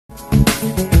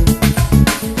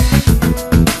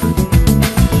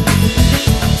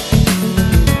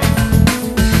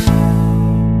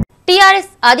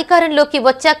TRS అధికారంలోకి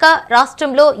వచ్చాక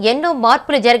రాష్ట్రంలో ఎన్నో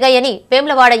మార్పులు జరిగాయని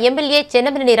వేములవాడ ఎమ్మెల్యే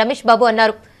చెన్నమనేని రమేష్ బాబు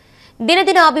అన్నారు.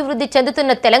 దినదిన అభివృద్ధి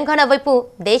చెందుతున్న తెలంగాణ వైపు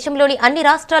దేశంలోని అన్ని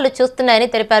రాష్ట్రాలు చూస్తున్నాయని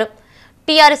తెలిపారు.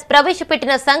 టీఆర్ఎస్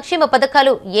ప్రవేశపెట్టిన సంక్షేమ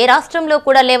పథకాలు ఏ రాష్ట్రంలో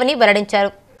కూడా లేవని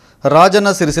వెల్లడించారు. రాజన్న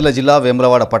సిరిసిల్ల జిల్లా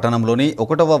వేములవాడ పట్టణంలోని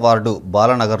 1వ వార్డు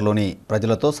బాలనగర్లోని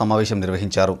ప్రజలతో సమావేశం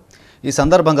నిర్వహించారు. ఈ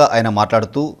సందర్భంగా ఆయన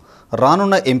మాట్లాడుతూ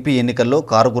రానున్న ఎంపీ ఎన్నికల్లో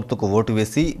కారు గుర్తుకు ఓటు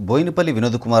వేసి బోయినపల్లి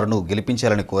వినోద్ కుమార్ను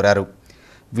గెలిపించాలని కోరారు.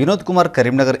 వినోద్ కుమార్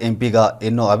కరీంనగర్ ఎంపీగా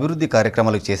ఎన్నో అభివృద్ధి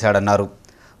కార్యక్రమాలు చేశాడన్నారు.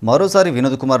 మరోసారి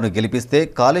వినోద్ కుమార్ను గెలిపిస్తే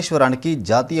కాళేశ్వరానికి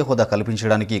జాతీయ హోదా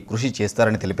కల్పించడానికి కృషి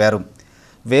చేస్తారని తెలిపారు.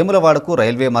 వేములవాడకు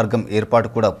రైల్వే మార్గం ఏర్పాటు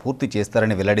కూడా పూర్తి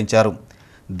చేస్తారని వెల్లడించారు.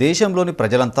 దేశంలోని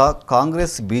ప్రజలంతా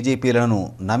కాంగ్రెస్ బీజేపీలను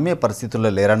నమ్మే పరిస్థితుల్లో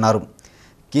లేరన్నారు.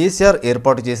 కేసీఆర్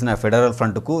ఏర్పాటు చేసిన ఫెడరల్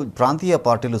ఫ్రంట్కు ప్రాంతీయ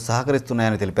పార్టీలు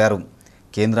సహకరిస్తున్నాయని తెలిపారు.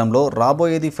 కేంద్రంలో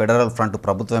రాబోయేది ఫెడరల్ ఫ్రంట్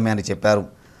ప్రభుత్వమే అని చెప్పారు.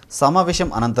 సమావేశం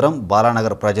అనంతరం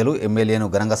బాలానగర్ ప్రజలు ఎమ్మెల్యేను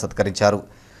ఘనంగా సత్కరించారు.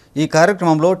 ఈ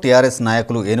కార్యక్రమంలో టీఆర్ఎస్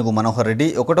నాయకులు ఏనుగు మనోహర్ రెడ్డి,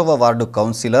 1వ వార్డు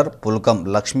కౌన్సిలర్ పుల్కం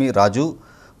లక్ష్మీ రాజు,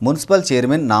 మున్సిపల్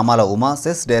చైర్మన్ నామాల ఉమా,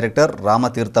 సెస్ డైరెక్టర్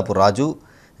రామతీర్థపు రాజు,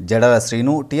 జడల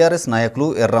శ్రీను, టీఆర్ఎస్ నాయకులు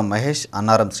ఎర్రం మహేష్,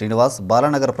 అన్నారం శ్రీనివాస్,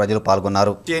 బాలానగర్ ప్రజలు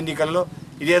పాల్గొన్నారు. ఎన్నికల్లో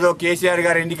ఇదేదో కేసీఆర్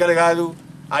గారి ఎన్నికలు కాదు,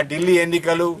 ఆ ఢిల్లీ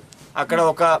ఎన్నికలు, అక్కడ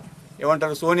ఒక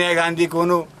ఏమంటారు సోనియా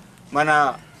గాంధీకును మన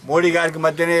మోడీ గారికి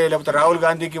మధ్యనే, లేకపోతే రాహుల్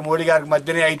గాంధీకి మోడీ గారికి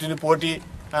మధ్యనే అవుతుంది పోటీ.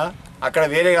 అక్కడ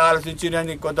వేరే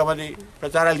ఆలోచించిందని కొంతమంది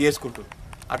ప్రచారాలు చేసుకుంటారు.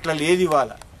 అట్లా లేదు.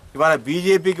 ఇవాళ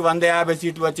బీజేపీకి 150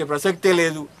 సీట్లు వచ్చే ప్రసక్తే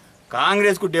లేదు.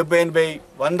 కాంగ్రెస్కు 70-80,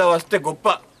 100 వస్తే గొప్ప.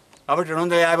 కాబట్టి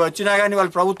 250 వచ్చినా కానీ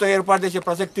వాళ్ళు ప్రభుత్వం ఏర్పాటు చేసే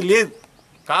ప్రసక్తి లేదు.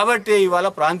 కాబట్టి ఇవాళ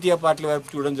ప్రాంతీయ పార్టీల వైపు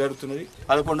చూడడం జరుగుతున్నది.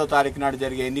 11వ తారీఖు నాడు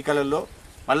జరిగే ఎన్నికలలో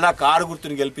మళ్ళా కారు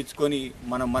గుర్తుని గెలిపించుకొని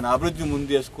మన అభివృద్ధి ముందు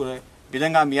చేసుకునే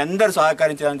విధంగా మీ అందరూ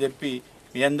సహకరించాలని చెప్పి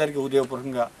మీ అందరికీ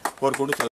హృదయపూర్వకంగా కోరుకుంటూ